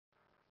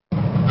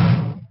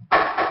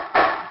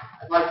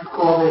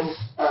call this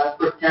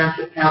Brick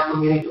Township Council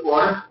Meeting to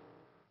order.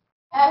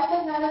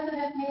 Adequate notice of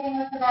this meeting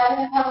was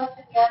provided and published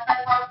in the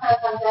outside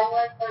archives on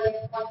January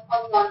 30th,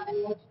 2021, and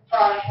which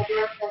started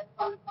February 5th,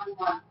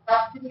 2021.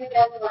 Copies of the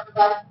agenda were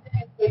provided to the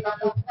newspaper,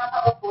 posted on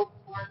public bulletin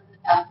boards of the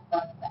township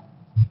website.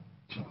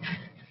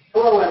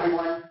 Hello,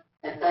 everyone,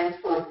 and thanks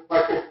for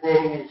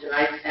participating in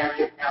tonight's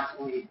Township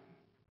Council meeting.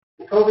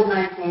 The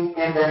COVID-19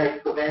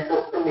 pandemic prevents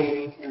us from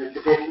meeting in the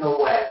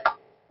traditional way,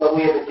 but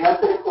we have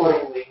adjusted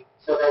accordingly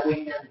so that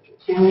we can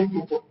continue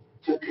to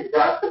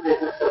conduct the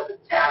business of the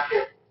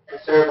township and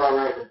serve our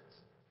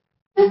residents.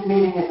 This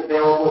meeting is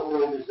available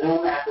through the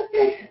Zoom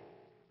application,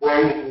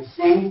 where you can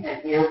see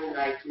and hear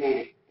tonight's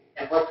meeting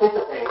and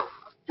participate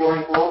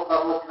during all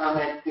public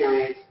comment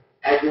periods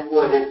as you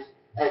would as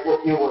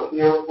if you were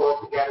here all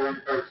together in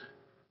person.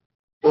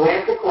 To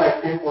ask a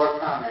question or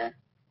comment,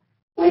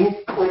 please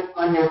click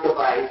on your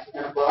device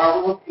and a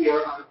bar will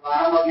appear on the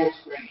bottom of your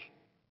screen.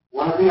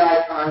 One of the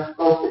icons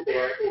posted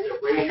there is a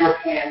raise your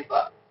hand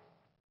button.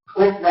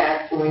 Click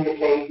that to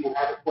indicate you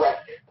have a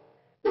question.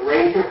 The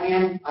raise your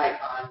hand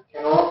icon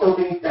can also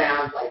be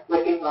found by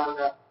clicking on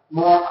the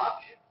more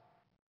option.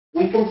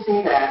 We can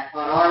see that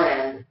on our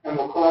end and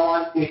will call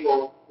on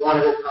people one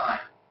at a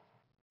time.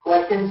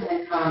 Questions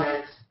and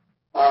comments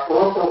are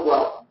also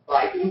welcome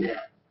by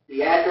email.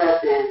 The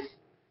address is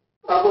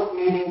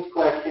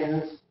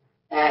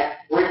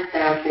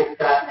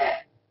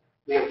publicmeetingsquestions@bricktownship.net.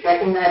 We are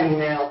checking that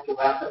email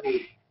throughout the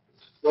meeting.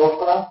 Roll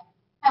call.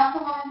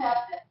 Councilwoman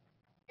Justice.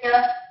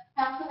 Here.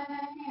 Councilman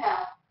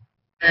Mendocino.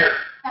 Here.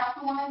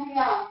 Councilwoman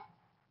DeYoung.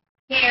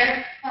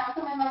 Here.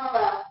 Councilman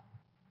Morello.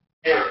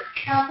 Here.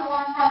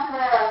 Councilwoman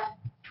Cabrera.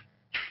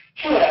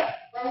 Here.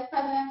 Vice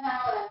President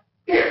Howard.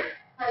 Here.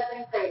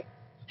 President Craig.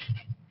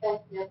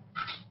 Thank you.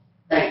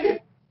 Thank you.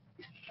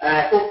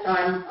 At this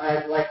time,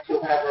 I'd like to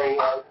have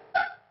a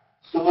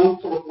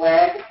salute to the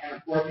flag and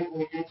a pledge of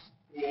allegiance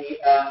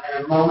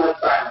and a moment of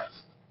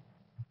silence.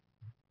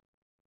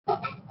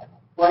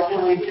 Pledge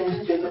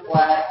allegiance to the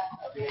flag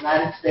of the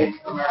United States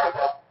of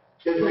America,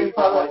 to the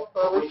republic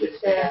for which it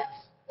stands,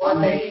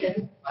 one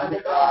nation, under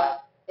God,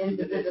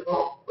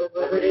 indivisible, with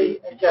liberty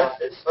and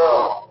justice for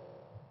all.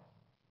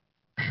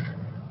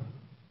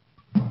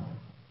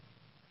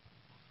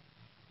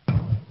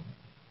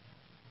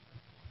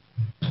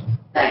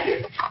 Thank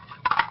you.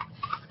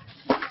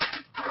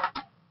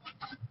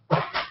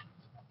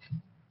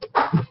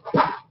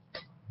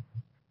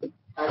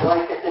 I'd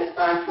like at this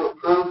time to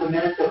approve the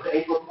minutes of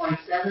April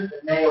 27th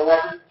and May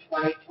 11th,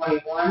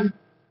 2021.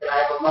 Can I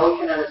have a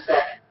motion and a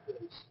second,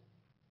 please?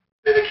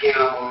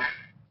 Mendocino motion.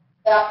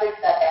 Justice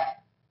second.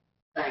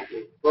 Thank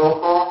you. Roll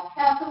call.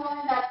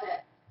 Councilwoman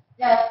Justice.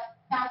 Yes.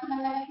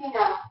 Councilman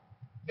Mendocino.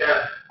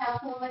 Yes.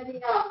 Councilwoman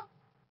DeYoung.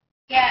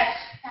 Yes.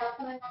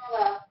 Councilman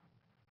Morello.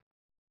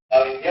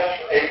 Yes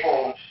for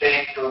April and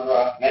staying for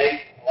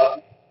May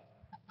 11th.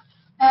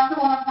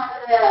 Councilwoman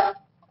Cabrera.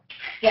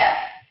 Yes.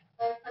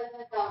 Vice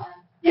President Howard.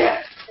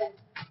 Yes.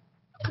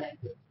 Thank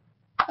you.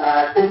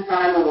 At this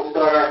time, we will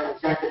start our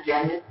consent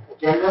agenda.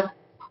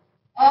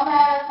 All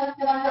matters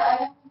listed under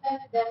item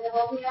consent agenda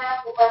will be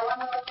acted by one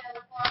motion in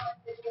the form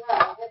listed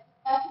below. If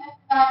discussion is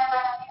desired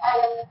on the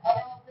item, this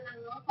item will be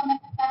removed from the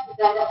consent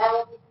agenda and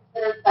will be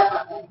considered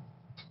separately.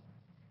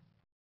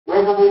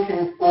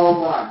 Resolution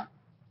 4-1.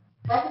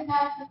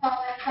 Recognize the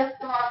following Chris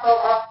DeMarco,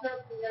 Officer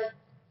of the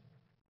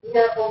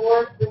Year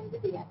Award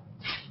recipient.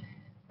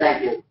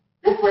 Thank you.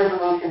 This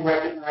resolution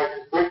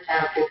recognizes Brick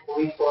Township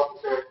Police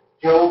Officer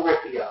Joe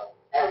Riccio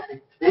as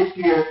this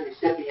year's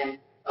recipient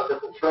of the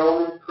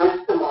Patrolman Chris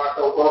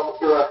DeMarco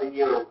Officer of the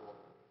Year Award.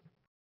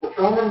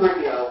 Patrolman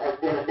Riccio has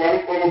been a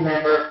dedicated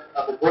member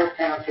of the Brick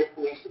Township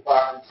Police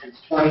Department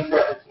since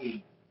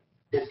 2017.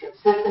 His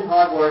consistent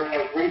hard work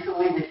has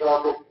recently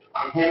resulted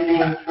in him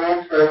being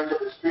transferred to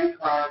the Street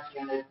Crimes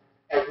Unit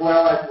as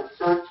well as the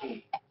CERT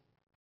team.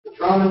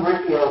 Patrolman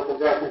Riccio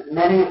possesses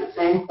many of the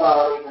same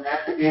qualities and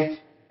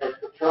attributes as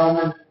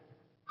Patrolman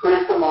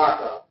Chris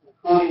DeMarco,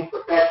 including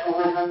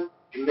professionalism,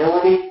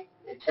 humility,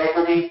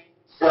 integrity,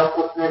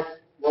 selflessness,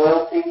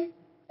 loyalty,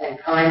 and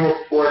kindness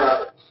toward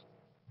others.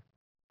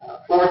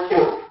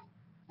 4-2.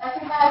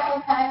 Recognize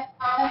Lieutenant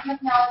Thomas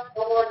McNally,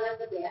 Award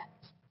recipient.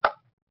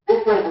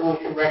 This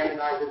resolution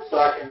recognizes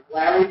Sergeant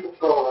Larry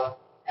Petrola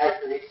as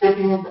the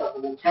recipient of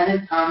the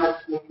Lieutenant Thomas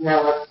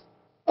McNellis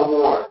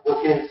Award,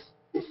 which is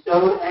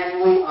bestowed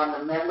annually on the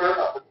member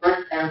of the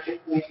Brick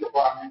Township Police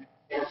Department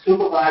in a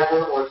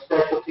supervisor or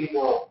specialty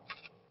role.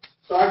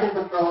 Sergeant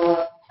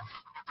Petrola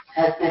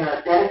has been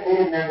a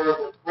dedicated member of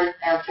the Brick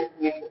Township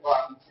Police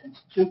Department since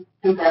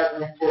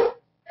 2002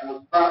 and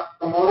was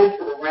promoted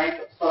to the rank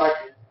of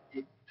sergeant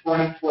in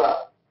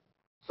 2012.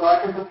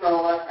 Sergeant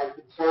Petrola has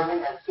been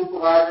serving as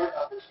supervisor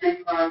of the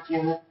Street Crimes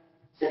Unit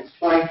since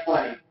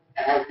 2020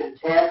 and has been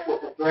tasked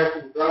with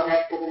addressing drug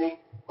activity,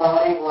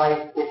 quality of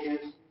life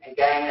issues, and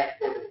gang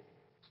activity.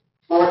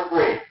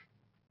 4-3.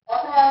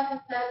 Authorize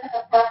insertion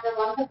of Chapter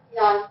 159,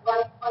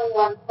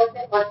 2021,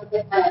 Circuit Budget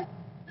Grant.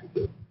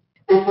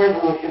 This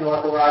resolution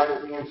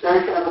authorizes the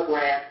insertion of a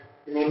grant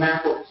in the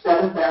amount of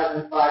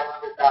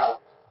 $7,500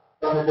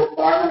 from the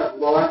Department of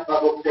Law and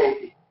Public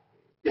Safety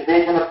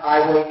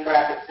highway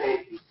traffic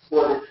safety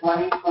for the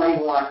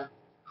 2021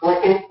 Click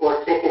It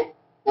or Ticket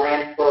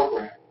Grant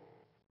Program.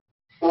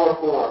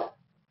 4.4.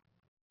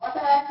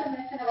 Authorize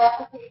submission of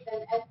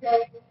application,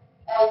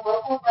 NJDCA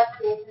local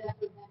recreation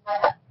improvement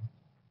grant.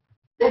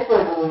 This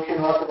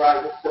resolution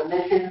authorizes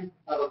submission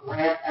of a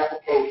grant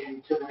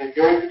application to the New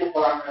Jersey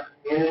Department of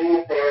Community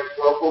Affairs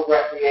Local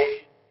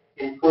Recreation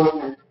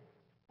Improvement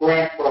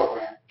Grant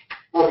Program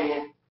for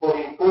the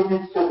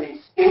improvements to the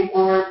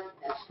skateboard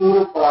and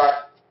scooter park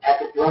at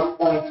the Drum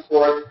Point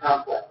Sports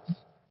Complex.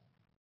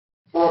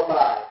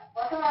 4.5.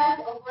 Authorize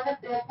award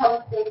of bid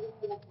public safety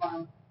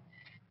uniforms.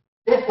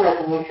 This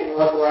resolution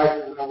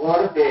authorizes an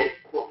award of bid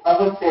for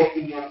public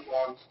safety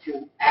uniforms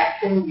to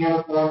Action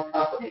Uniform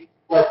Company,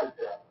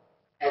 Pleasantville,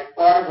 as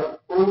part of an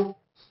approved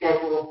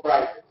schedule of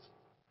prices.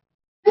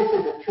 This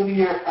is a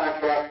 2-year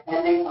contract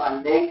ending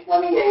on May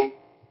 28,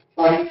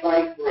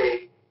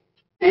 2023.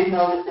 Bid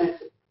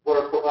notices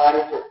were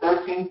provided to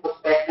 13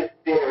 prospective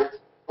bidders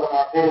from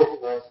our bidders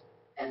list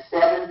and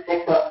 7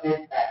 pick-up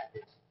bid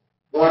packages.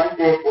 1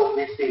 bid was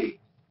received.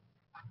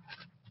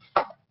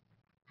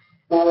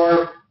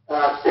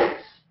 4.6.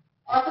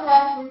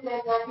 Authorize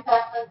rebid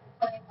manufacturing and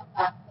printing of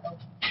tax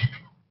bills.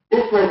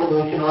 This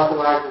resolution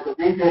authorizes the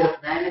rebid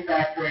of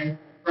manufacturing and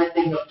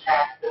printing of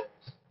tax bills.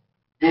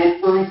 Bids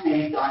were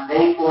received on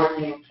May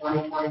 14,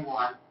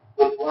 2021,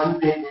 with 1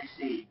 bid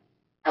received.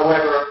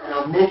 However, an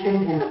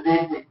omission in the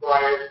bid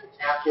requires the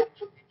township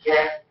to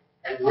reject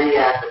and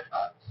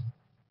re-advertise.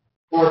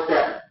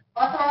 4.7.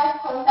 Authorize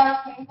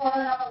closeout change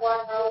order number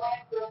 1,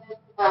 roadway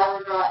improvements to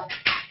Broward Drive.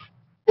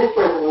 This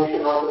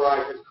resolution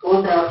authorizes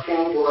closeout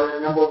change order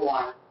number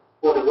 1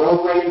 for the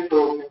roadway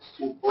improvements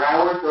to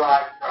Broward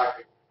Drive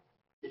project.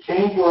 The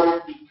change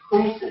order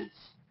decreases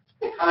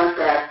the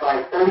contract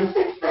by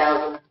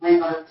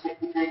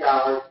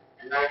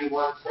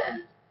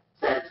 $36,363.91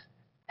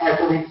 as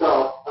a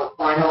result of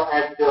final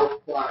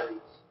as-built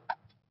quantities.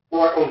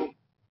 4.8.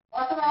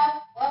 Authorize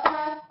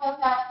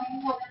closeout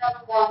change order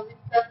number 1,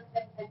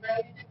 resurfacing and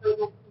drainage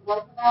improvements to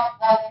Roosevelt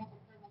Avenue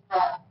Improvement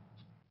Drive.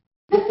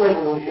 This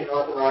resolution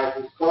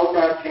authorizes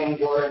closeout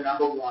change order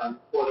number 1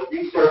 for the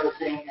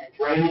resurfacing and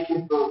drainage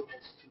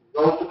improvements to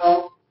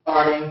Roosevelt,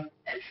 Harding,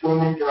 and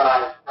Truman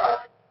Drive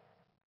project.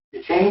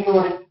 The change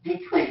order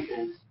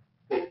decreases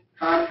the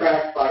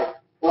contract by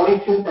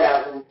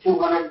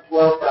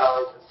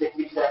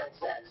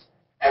 $42,212.67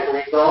 as a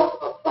result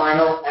of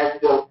final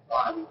as-built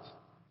quantities.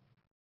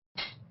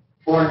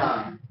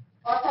 4.9.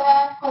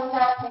 Authorize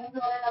closeout change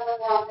order number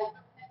 1,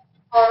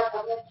 part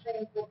of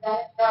midstream to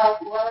Bennett Drive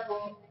water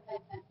main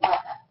replacement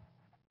project.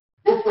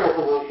 This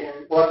resolution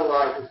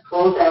authorizes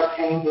closeout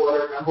change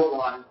order number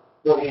 1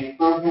 for the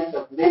improvements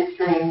of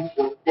midstreams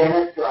with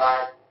Dennis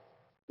Drive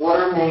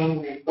water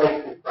main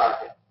replacement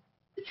project.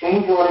 The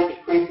change order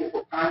decreases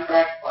the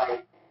contract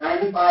by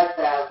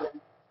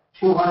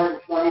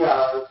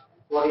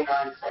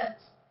 $95,220.49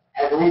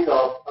 as a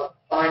result of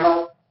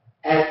final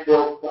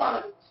as-built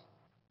quantities.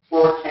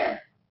 4.10.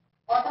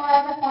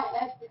 Authorize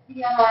appointments to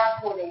CMR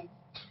committee.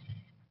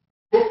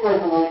 This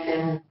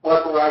resolution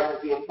authorizes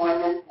the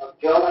appointment of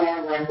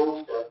Joanne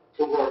Lambusta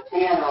to the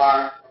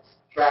TNR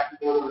Track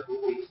Newland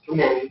Release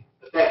Committee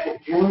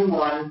effective June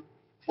 1,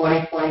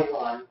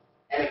 2021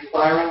 and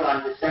expiring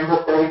on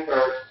December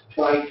 31st,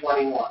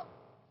 2021.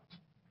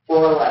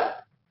 4.11.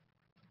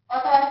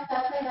 Authorize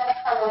special event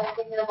permit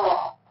senior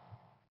ball.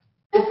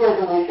 This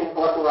resolution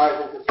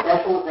authorizes a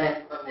special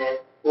event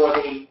permit for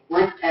the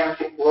Brick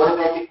Township Board of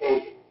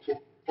Education to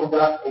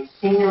conduct a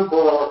senior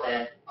ball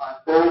event on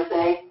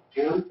Thursday,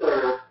 June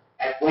 3rd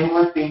at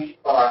Windward Beach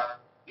Park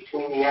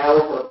between the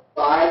hours of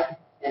 5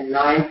 and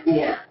 9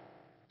 p.m.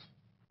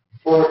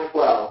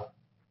 4.12.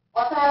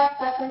 Authorize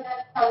special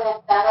event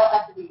permit battle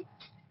at the beach.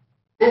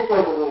 This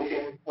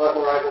resolution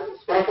authorizes a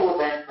special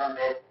event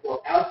permit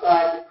for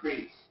Outside the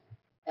Crease,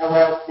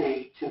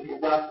 LLC, to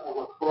conduct a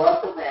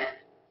lacrosse event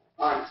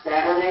on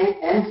Saturday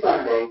and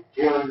Sunday,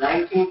 June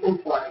 19th and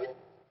 20th,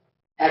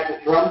 at the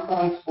Drum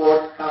Point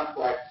Sports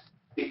Complex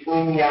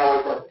between the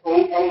hours of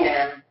 8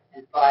 a.m.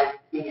 and 5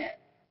 p.m.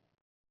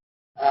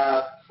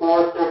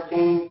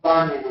 4.13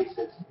 bond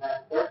releases.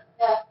 Madam Clerk?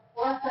 Yes,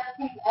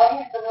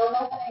 413A is the road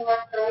opening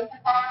restoration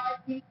bond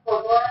receipt for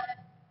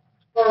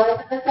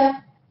Elizabeth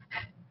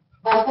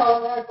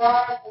Montgomery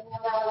Drive in the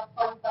amount of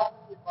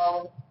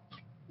 $20,000.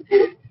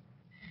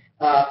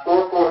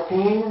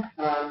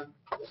 4.14,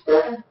 Ms.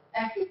 Burton?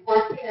 Thank you.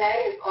 14A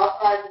is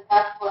authorize the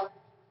tax collector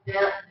to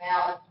prepare and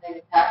mail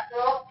estimated tax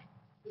bill.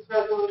 This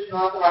resolution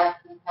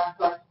authorizes the tax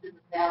collector to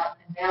prepare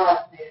and mail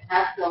estimated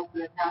tax bill for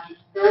the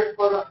township's third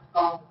quarter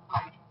installment of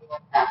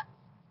 2021 tax.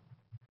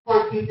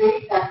 14B,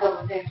 tax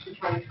obligation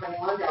for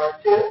 2021, there are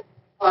 2.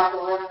 Block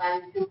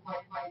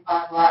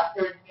 1192.25, lot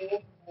 13,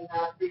 in the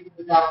amount of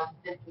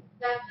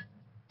 $300.15,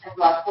 and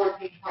block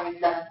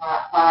 1427,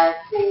 lot 5,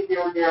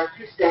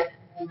 C0026,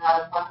 in the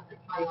amount of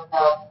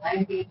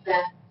 $121.19.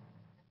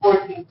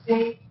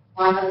 14C,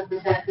 100%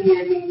 VAT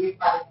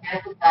refund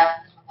cancel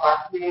taxes for block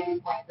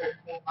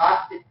 380.13, lot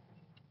 16,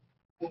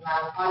 the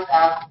amount of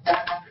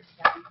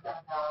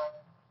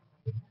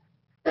 $1,777.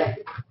 Thank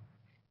you.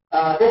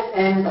 This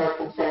ends our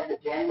consent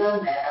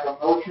agenda. May I have a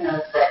motion and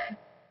a second?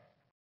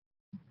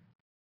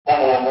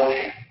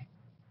 Motion.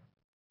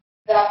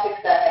 Traffic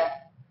second.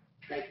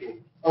 Thank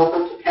you.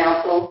 Open to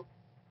council.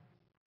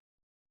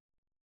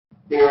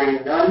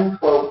 Hearing none,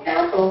 close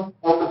council.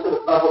 Open to the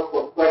public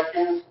for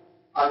questions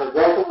on the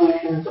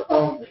resolutions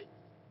only.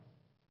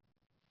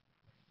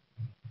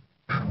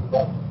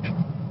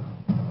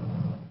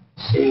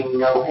 Seeing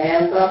no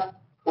hands up,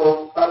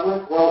 close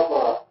public, roll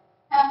call.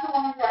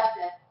 Councilwoman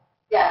Justice.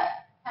 Yes.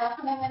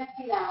 Councilman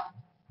Menachino.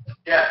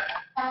 Yes.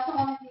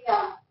 Councilwoman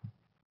DeYoung.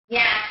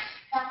 Yes.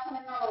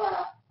 Councilman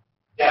Novello.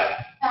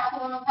 Yes.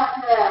 Councilwoman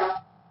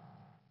Patriarello.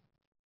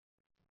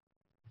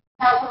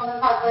 Councilwoman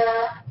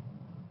Patriarello.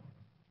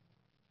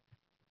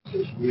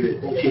 She's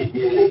muted. She's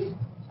muted.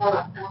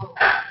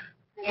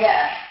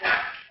 Yes.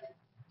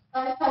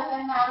 Vice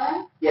President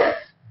Allen. Yes.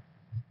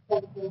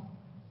 Thank you.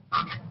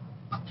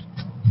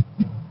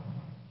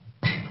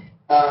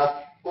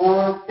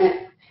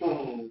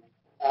 415,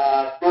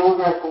 bill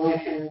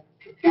resolution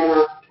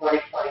computer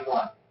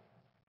 2021.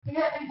 Be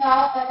it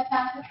resolved by the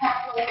Township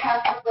Council of the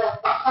Township of Brick,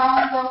 the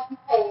following bills be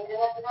paid, and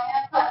that the mayor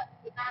and clerk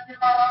be not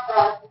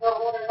authorized to go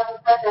order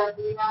another budget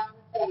in the amount of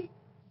the same.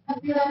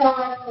 Computer bill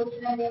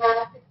resolution in the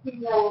amount of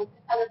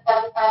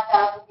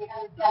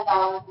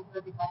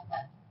 $16,675,810.35.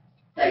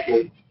 Thank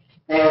you.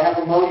 May I have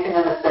a motion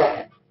and a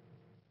second?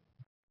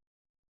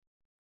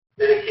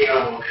 Dedicate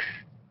motion.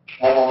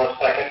 I will a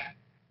second.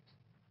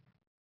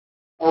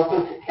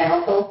 Open to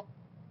council.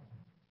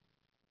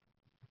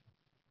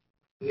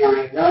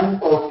 Hearing none,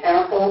 close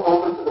council.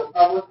 Open to the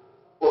public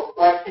for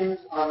questions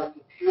on the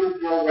computer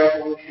bill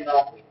resolution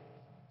only.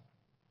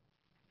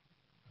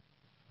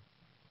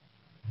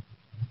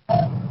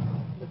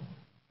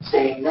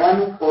 Seeing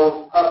none,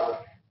 close public.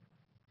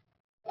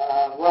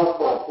 Roll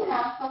call, please.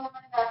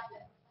 Councilwoman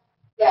Justice.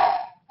 Yes.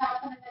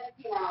 Councilman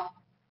Menachino.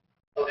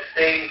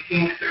 Abstain,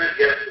 Teamsters,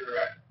 yes to the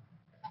rest.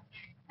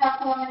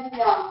 Councilwoman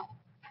DeYoung.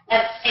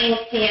 Abstain,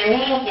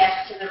 CME,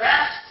 yes to the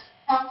rest.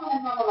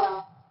 Councilman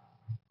Novello.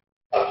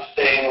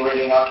 Abstain,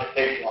 reading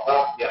occupational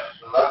health, yes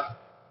to the rest.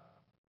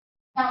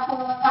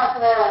 Councilwoman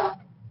Patriarello.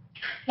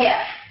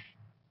 Yes.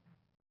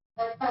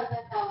 Vice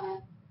President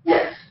Allen.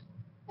 Yes.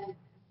 Thank you.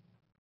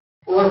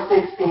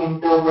 416,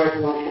 bill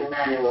resolution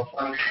manual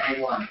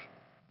 2021.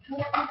 Be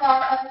it resolved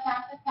by the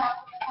Township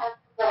Council of the Township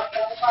of Brick that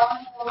the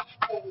following bills be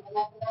paid, and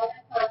that the mayor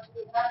and clerk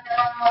be not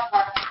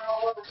authorized to go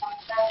over from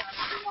the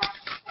amount of the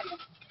same.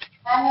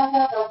 Annual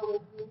bill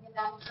resolution in the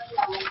amount of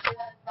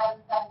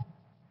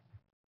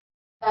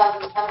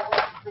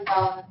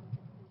 $377,763.16.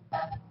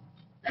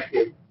 Thank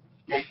you.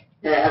 May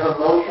I have a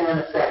motion and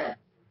a second?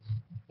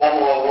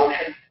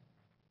 Motion.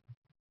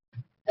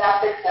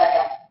 Traffic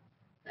second.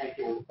 Thank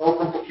you.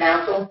 Open to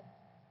council.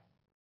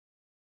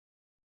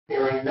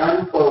 Hearing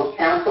none, close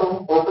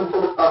council. Open to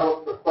the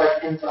public for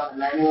questions on the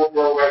manual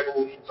bill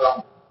resolutions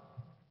only.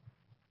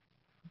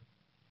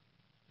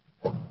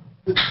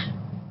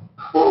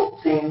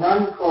 Seeing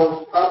none,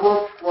 close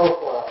public, roll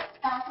call.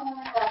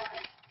 Councilwoman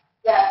Justice.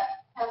 Yes.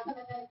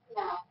 Councilman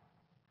Menachino.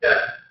 Yes.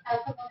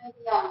 Councilwoman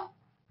DeYoung.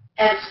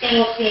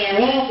 Abstain,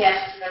 CME, yes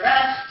to the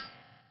rest.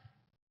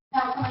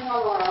 Councilman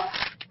Novello.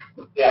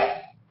 Yes.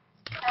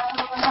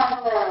 Councilwoman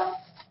Patriarello.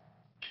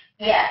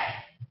 Yes.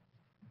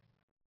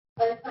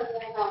 Vice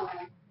President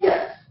Allen.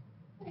 Yes.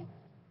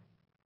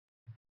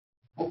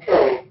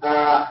 Okay,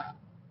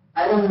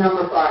 item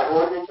number 5,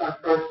 ordinance on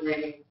first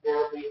reading. There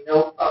will be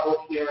no public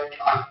hearing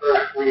on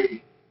first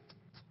reading.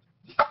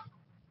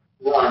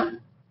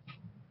 1.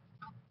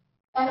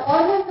 An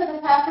ordinance of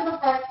the Township of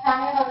Brick,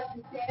 County of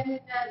Ocean, State of New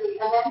Jersey,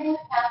 amending the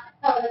Township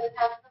Code of the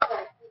Township of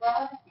Brick to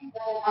lower the speed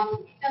limit on the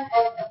eastern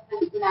edge of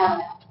Princeton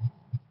Avenue.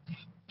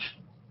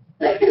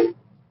 Thank you.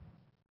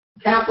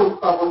 Council's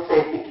Public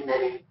Safety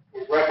Committee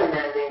is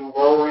recommending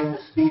lowering the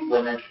speed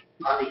limit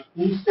on the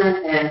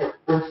eastern end of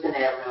Princeton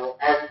Avenue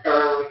as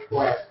per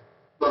request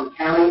from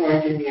County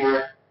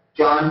Engineer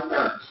John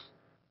Ernst.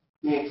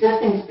 The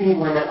existing speed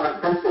limit on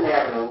Princeton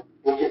Avenue,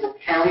 which is a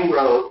county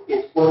road,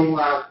 is 40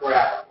 miles per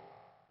hour.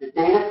 The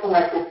data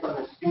collected from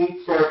the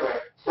speed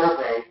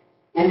survey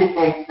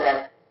indicates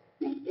that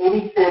the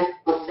 85th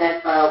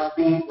percentile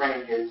speed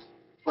ranges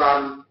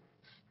from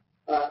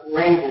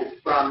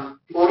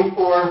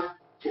 44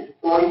 to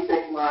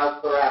 46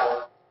 miles per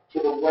hour to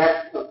the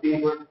west of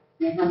Beaver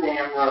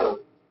Dam Road,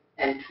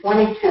 and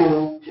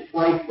 22 to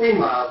 23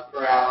 miles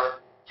per hour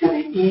to the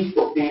east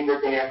of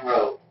Beaver Dam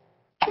Road.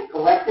 The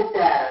collected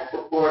data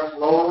supports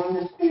lowering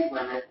the speed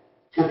limit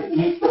to the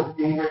east of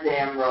Beaver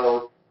Dam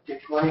Road to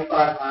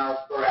 25 miles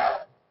per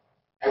hour.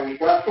 A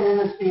reduction in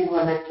the speed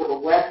limit to the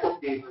west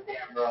of Beaver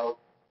Dam Road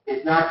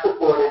is not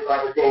supported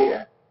by the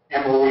data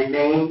and will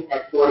remain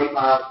at 40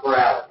 miles per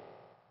hour.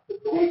 The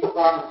Police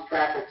Department's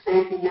Traffic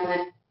Safety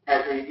Unit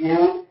has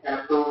reviewed and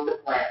approved the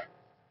plan.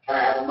 Can I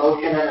have a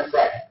motion and a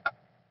second?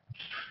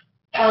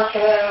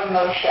 Councilor,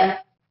 motion.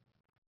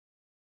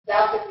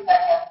 Traffic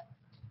second.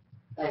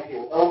 Thank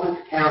you. Open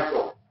to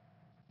council.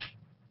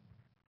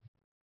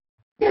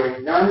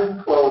 Hearing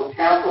none, close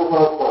council,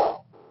 roll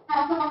call.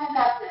 Councilwoman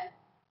Justice.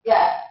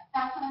 Yes.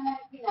 Councilman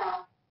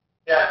Menachino.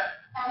 Yes.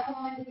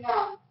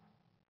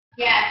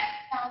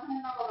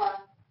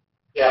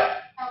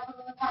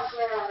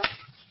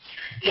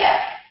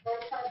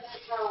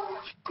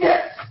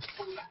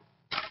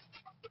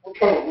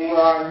 Okay, we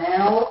are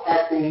now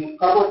at the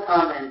public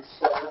comments.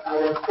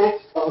 Item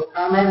 6, public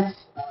comments.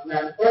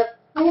 Madam Clerk?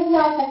 Please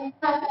note that each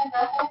person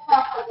addressing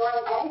council during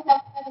any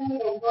section of the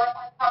meeting during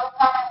which public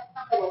comment is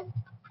permitted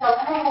shall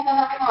limit his or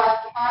her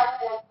remarks to 5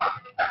 minutes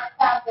pursuant to the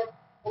Township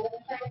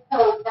Administrative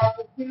Code,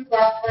 Section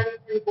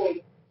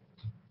 2-33B.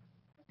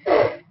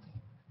 Okay.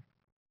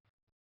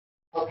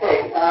 Okay,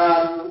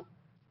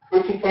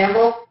 Richie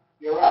Campbell,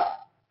 you're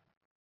up.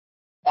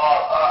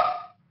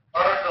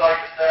 First, I'd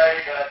like to say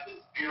that the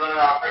speed limit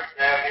on Brick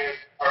Avenue is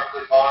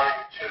perfectly fine.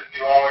 It should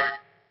be lowered.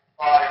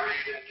 Probably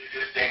reason to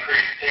just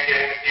increase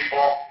ticketing to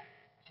people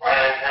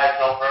and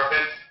has no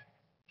purpose.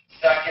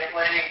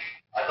 Secondly,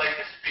 I'd like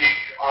to speak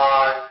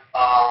on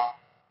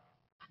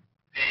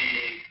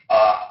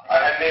I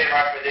had made a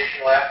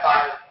recommendation last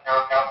time that the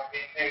town council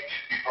meeting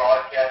should be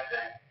broadcast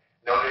and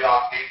noted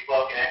on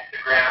Facebook and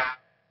Instagram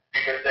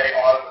because they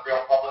are the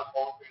real public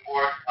bulletin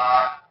board,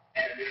 not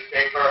in the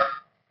newspaper.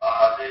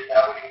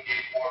 That would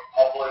engage more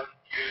public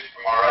use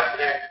from our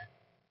residents.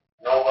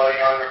 Nobody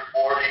under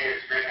 40 is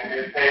reading the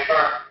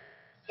newspaper,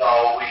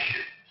 so we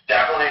should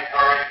definitely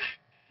encourage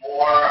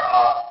more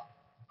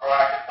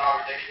proactive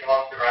conversation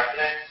amongst the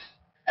residents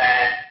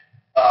and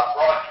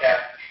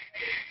broadcast these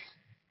meetings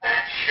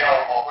and show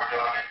what we're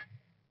doing.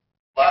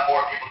 Let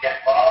more people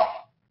get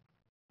involved.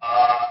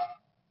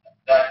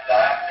 That's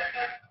that. And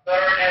then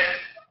third is,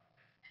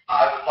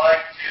 I would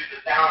like the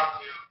town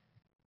to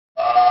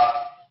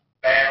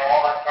ban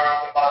all internal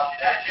combustion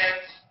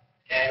engines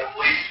in the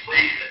police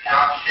fleet, the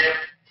township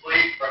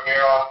fleet from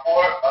here on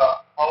forward.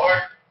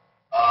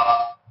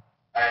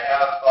 I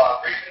have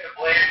reason to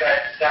believe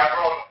that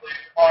several in the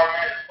police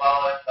department, as well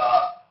as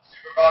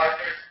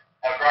supervisors,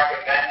 have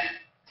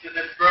recommended to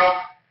this group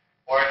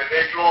or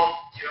individuals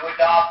to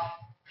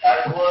adopt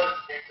Teslas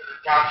into the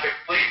township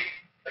fleet.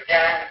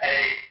 Again, a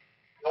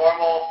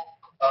normal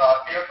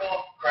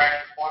vehicle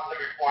crashes once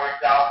every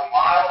 400,000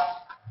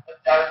 miles. A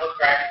Tesla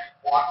crashes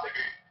once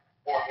every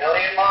 4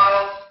 million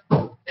miles.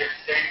 Its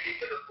safety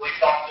to the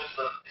police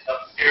officers is of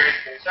serious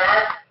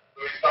concern.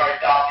 We would start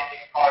adopting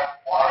these cars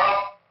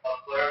tomorrow, but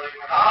clearly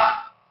we're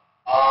not.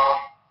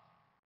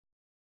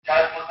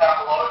 Teslas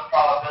have the lowest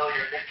probability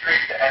of injury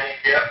to any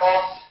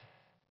vehicles,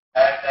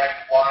 as X,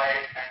 Y,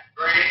 and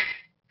 3.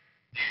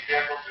 These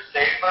vehicles are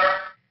safer.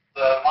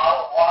 The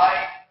Model Y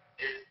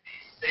is the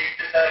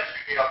safest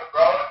SUV on the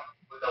road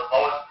with the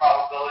lowest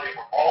probability of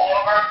a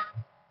rollover.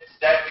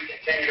 Instead, we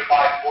continue to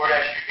buy Ford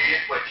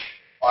SUVs, which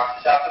are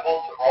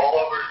susceptible to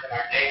rollovers and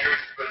are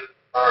dangerous for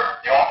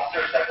the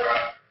officers that are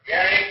in the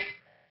community.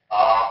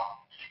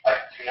 I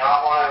do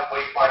not want to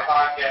waste my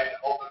time getting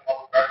open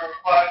public record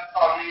requests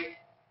on these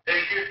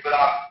issues, but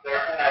I'm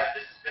certain that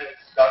this has been a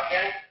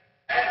discussion,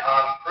 and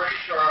I'm pretty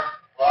sure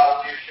a lot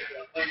of leadership in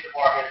the police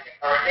department is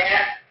encouraging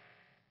it.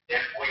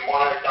 If we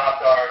want to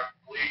adopt our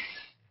police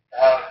to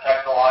have a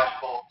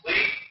technological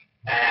fleet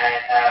and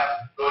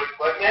have good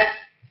equipment,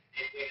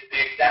 these need to be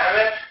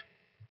examined.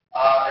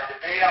 A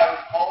debate I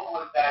was told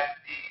was that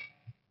the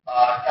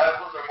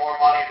Teslas are more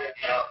money than the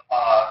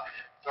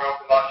internal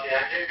combustion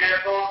engine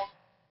vehicles,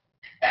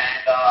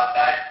 and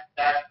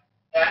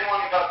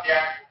anyone who got the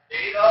actual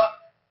data,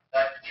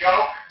 that's a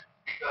joke,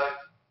 because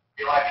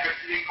the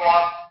electricity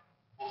cost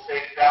will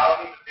save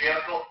thousands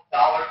of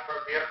dollars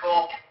per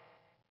vehicle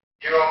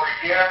year over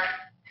year.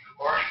 You can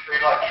already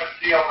create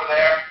electricity over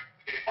there.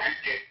 You can increase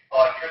the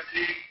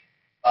electricity,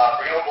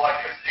 renewable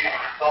electricity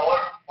for solar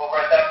over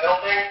at that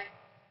building,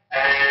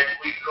 and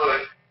we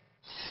could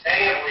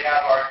sustainably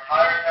have our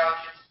entire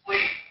township's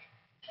fleet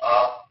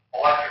of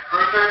electric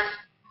cruisers.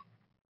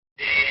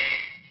 The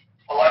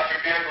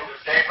electric vehicles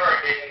are safer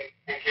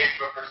in case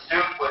of a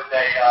pursuit with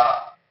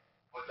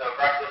a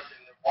reckless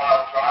and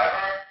wild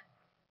driver.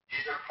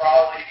 These are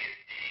probably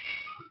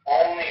the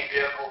only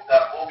vehicles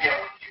that will be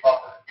able to keep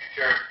up in the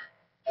future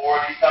for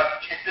these types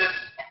of cases.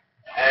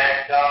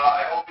 And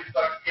I hope it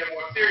starts to get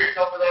more serious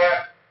over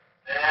there.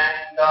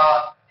 And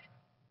I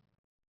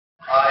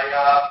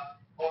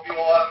hope you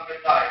all have a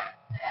good night.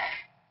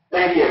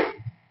 Thank you.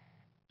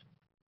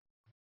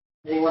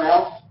 Anyone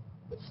else?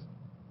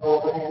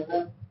 Hold the hands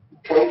up.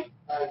 Okay,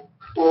 I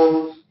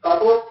close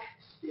public.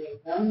 Seeing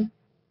none.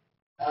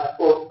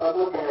 Close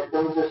public, and it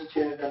brings us to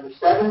number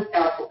 7,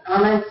 council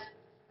comments.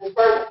 Ms.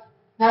 Burton.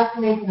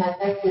 Council meeting,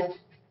 thank you.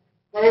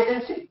 Mayor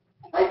Ducey.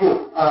 Thank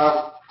you.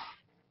 A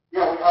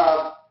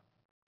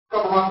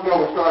couple months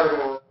ago, we started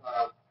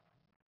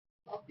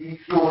a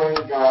defueling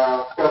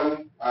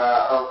study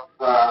of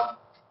a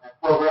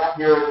program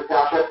here in the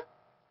township.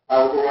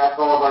 We did ask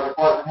all of our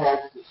department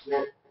heads to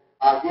submit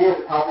ideas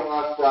of helping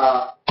us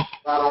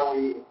not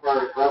only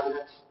encourage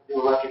residents to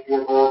do electric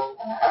vehicles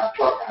and have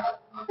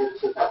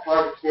businesses have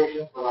charging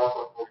stations, but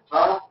also for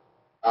internal.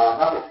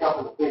 Nothing's come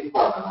from the police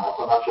department. I'm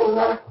also not sure where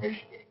that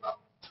information came from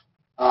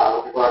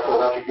with regard to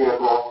electric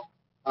vehicles.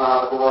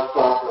 There was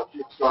talk of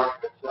starting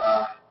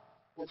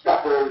with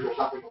inspectors or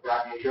something of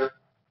that nature.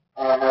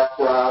 And that's,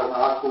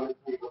 obviously,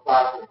 we've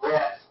applied for the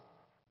grants.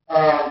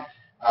 And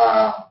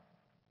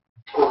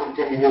we'll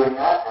continue doing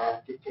that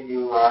and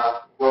continue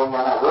going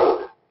down that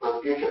road for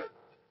the future.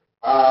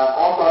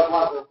 Also, I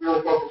want to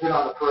really focus in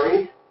on the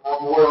parade.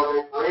 Memorial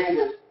Day parade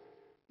is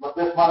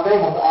this Monday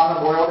on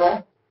Memorial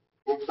Day.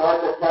 It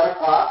starts at 10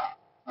 o'clock,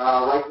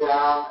 right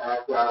down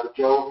at the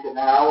Joe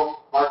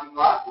Canal parking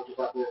lot, which is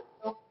up there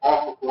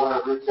off the corner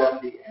of Route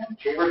 70 and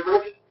Chambers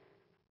Bridge.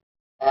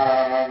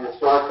 And it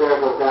starts there,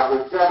 goes down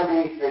Route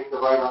 70, takes the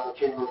right on the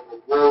Chambers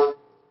Bridge Road,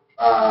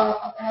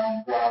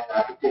 and then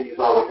continues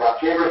all the way down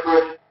Chambers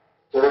Bridge.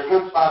 So there's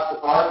good spots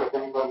to park if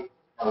anybody,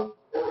 anybody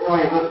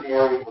who lives in the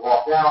area can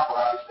walk down, but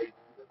obviously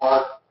the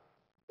park.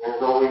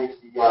 There's always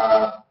the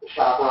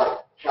ShopRite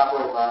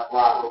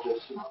lot, which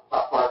is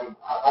tough parking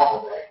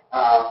all the day.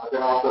 But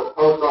then also the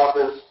post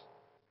office,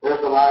 there's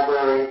the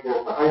library,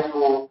 there's the high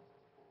school,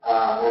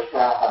 there's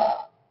town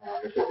hall, and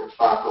there's different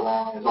spots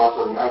along. There's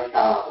also the ice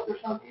palace if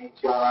there's no games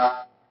going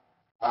on.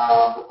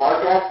 The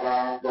park at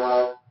and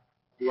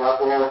be out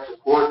there and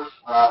support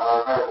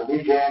our American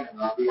Legion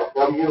and our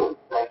VFW.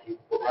 Thank you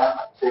for them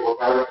and Disabled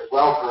Veterans as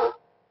well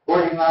for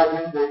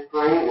organizing the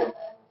parade and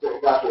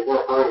it's actually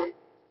their parade.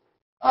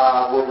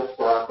 With this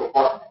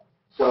department.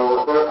 So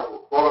all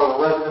the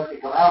residents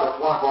can come out.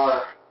 It's one of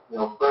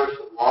our first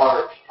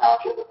large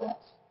township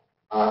events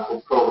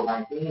since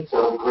COVID-19. So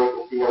it'll be great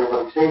to see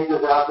everybody's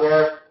faces out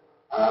there.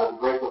 It'll be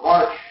great to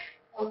march,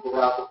 give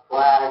out the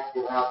flags,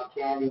 give out the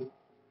candy,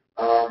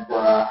 and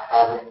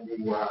having the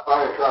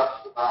fire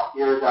trucks, the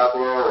volunteers out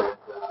there, and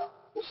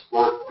to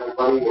support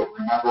everybody. And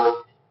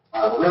remember,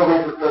 the real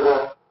reason for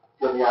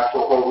the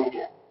actual whole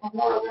weekend,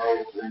 Memorial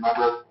Day, is to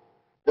remember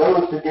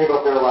those who gave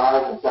up their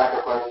lives and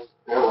sacrificed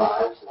their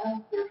lives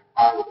and their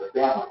time with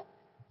their family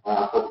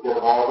for the good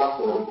of all of us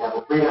so that we can have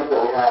the freedoms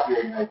that we have here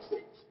in the United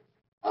States.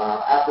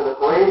 After the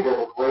parade,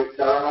 there's a great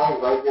ceremony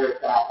right here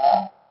at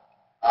Town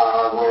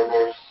Hall where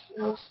there's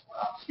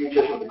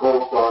speeches from the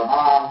Gold Star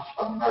Moms,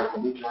 from the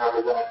American Legion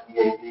representatives,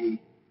 EAD,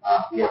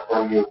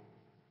 VFW,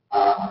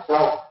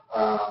 myself,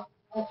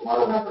 and some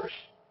other members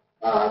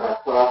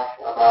that talk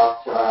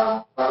about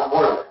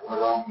Memorial Day, what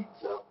it all means.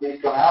 So please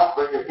come out,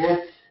 bring your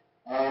kids,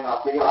 and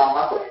I'll see you on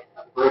Monday.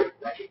 That'd be great.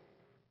 Thank you.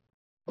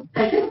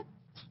 Thank you.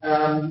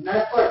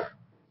 Madam Clerk.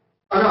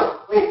 Oh, no,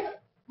 wait.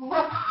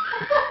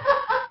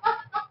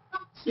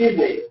 Excuse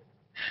me.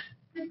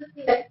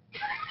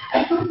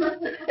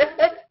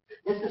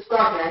 Mr.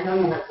 Starkey, I know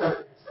you have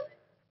something to say.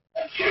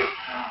 Thank you.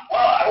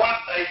 Well, I want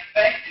to say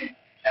thank you,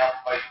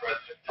 Council Vice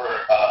President, for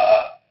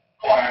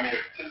allowing me to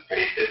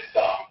participate. It's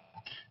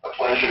a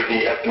pleasure to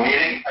be at the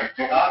meeting. I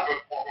do not have a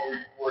formal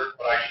report,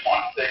 but I just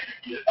want to say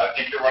I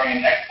think you're running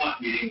an excellent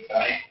meeting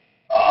tonight,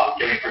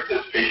 getting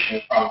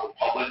participation from the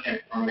public and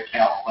from the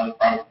council and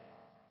from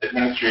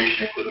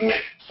administration, including me.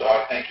 So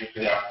I thank you for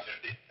the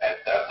opportunity.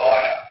 That's all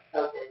I have.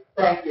 Okay.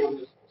 Thank you,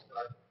 Mr.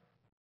 Starkey.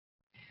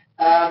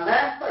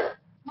 Madam Clerk.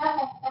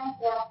 Nothing, thank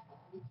you.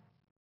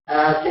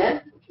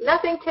 Jen?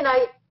 Nothing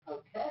tonight.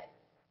 Okay.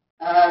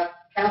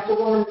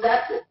 Councilwoman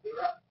Thatcher,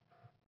 you're up.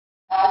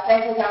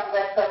 Thank you, Council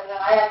Vice President.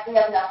 I actually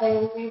have nothing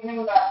this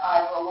evening, but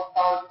I will look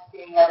forward to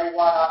seeing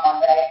everyone on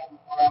Monday.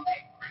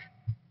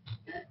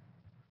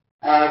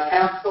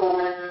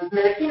 Councilman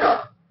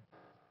Medicino.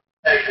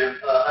 Thank you.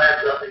 I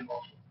have nothing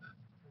more.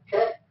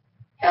 Okay.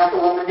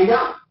 Councilwoman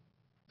DeYoung.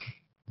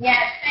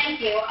 Yes,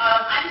 thank you.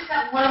 I just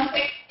have one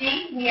quick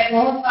thing. We have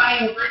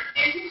notifying Brick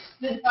Business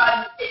with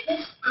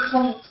fitness,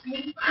 personal and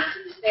speed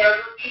classes. They are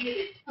located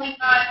at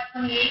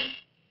 2528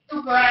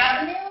 Cooper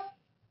Avenue,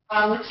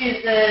 which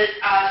is the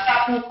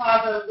shopping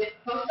plaza with the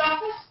post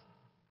office.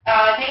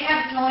 They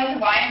have joined the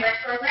Buy and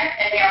Rent program,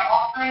 and they are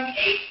offering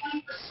a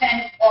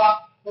 20%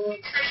 off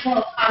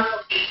nutritional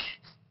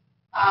consultations.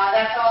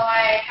 That's all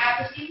I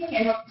have this evening,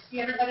 and hope to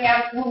see everybody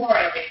out at the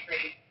Memorial Day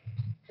parade.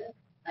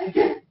 Thank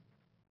you.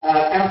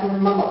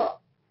 Councilman Mamala.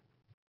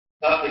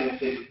 Nothing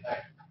this evening.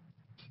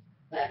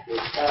 Thank you.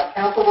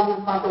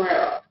 Councilwoman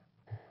Poncarero.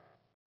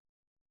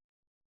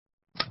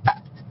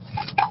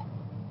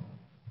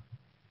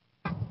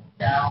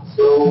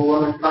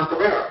 Councilwoman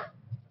Poncarero.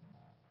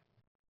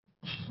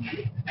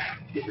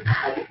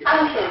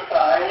 I'm so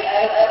sorry.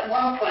 At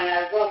one point,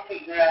 I will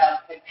figure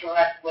out the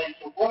correct way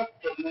to work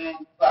the move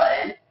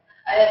button.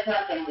 I have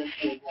nothing this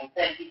evening.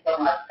 Thank you so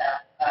much,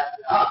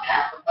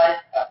 Council Vice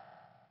President.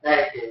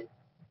 Thank you.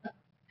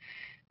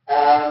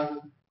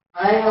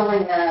 I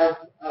only have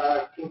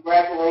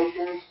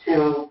congratulations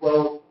to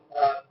both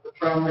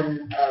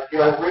Patrolman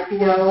Joe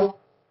Riccio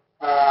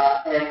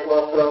and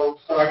also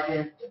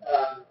Sergeant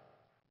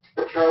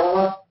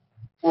Petrola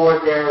for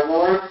their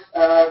awards.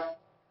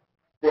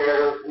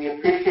 We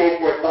appreciate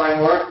their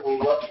fine work.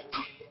 We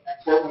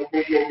certainly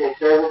appreciate their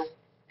service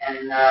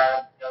and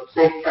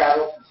safe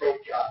travels and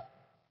safe job.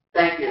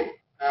 Thank you.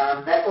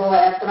 That's all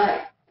I have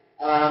tonight.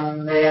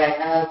 May I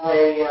have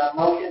a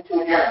motion to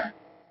adjourn?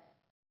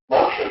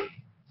 Motion.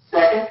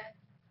 Second?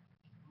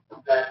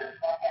 Second.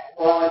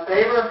 All in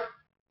favor?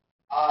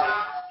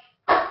 Aye.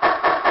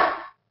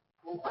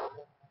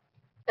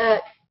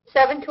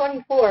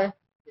 7:24.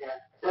 Yeah.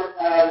 So,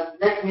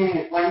 next meeting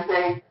is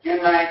Wednesday, June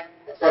 9th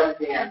at 7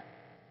 p.m.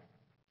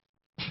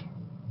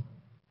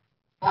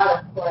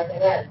 Of course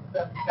it is.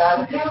 So,